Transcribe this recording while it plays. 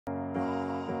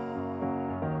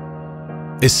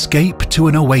Escape to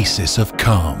an oasis of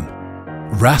calm,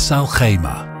 Ras Al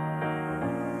Khaimah.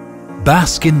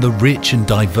 Bask in the rich and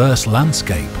diverse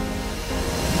landscape.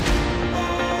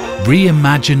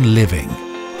 Reimagine living.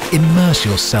 Immerse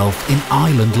yourself in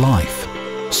island life,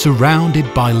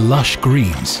 surrounded by lush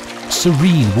greens,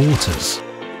 serene waters,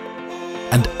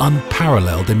 and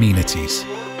unparalleled amenities.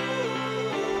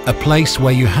 A place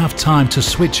where you have time to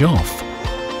switch off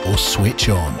or switch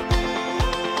on.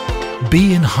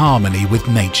 Be in harmony with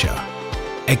nature.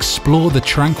 Explore the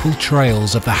tranquil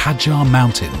trails of the Hajar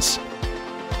Mountains.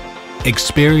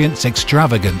 Experience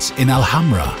extravagance in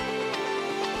Hamra,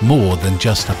 more than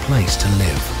just a place to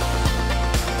live.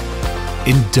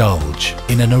 Indulge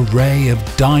in an array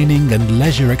of dining and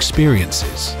leisure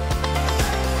experiences.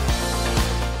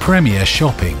 Premier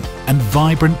shopping and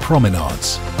vibrant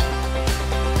promenades.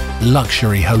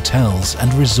 Luxury hotels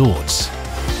and resorts.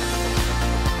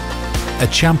 A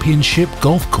championship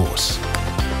golf course.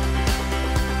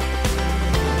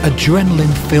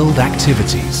 Adrenaline-filled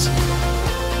activities.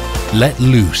 Let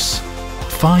loose.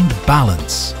 Find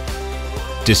balance.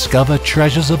 Discover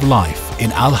treasures of life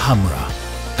in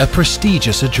Hamra, a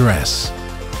prestigious address.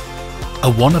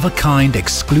 A one-of-a-kind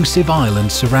exclusive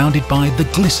island surrounded by the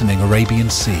glistening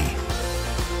Arabian Sea.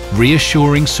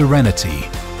 Reassuring serenity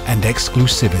and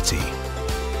exclusivity.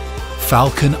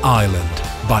 Falcon Island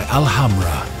by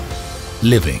Hamra.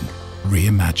 Living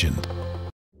reimagined.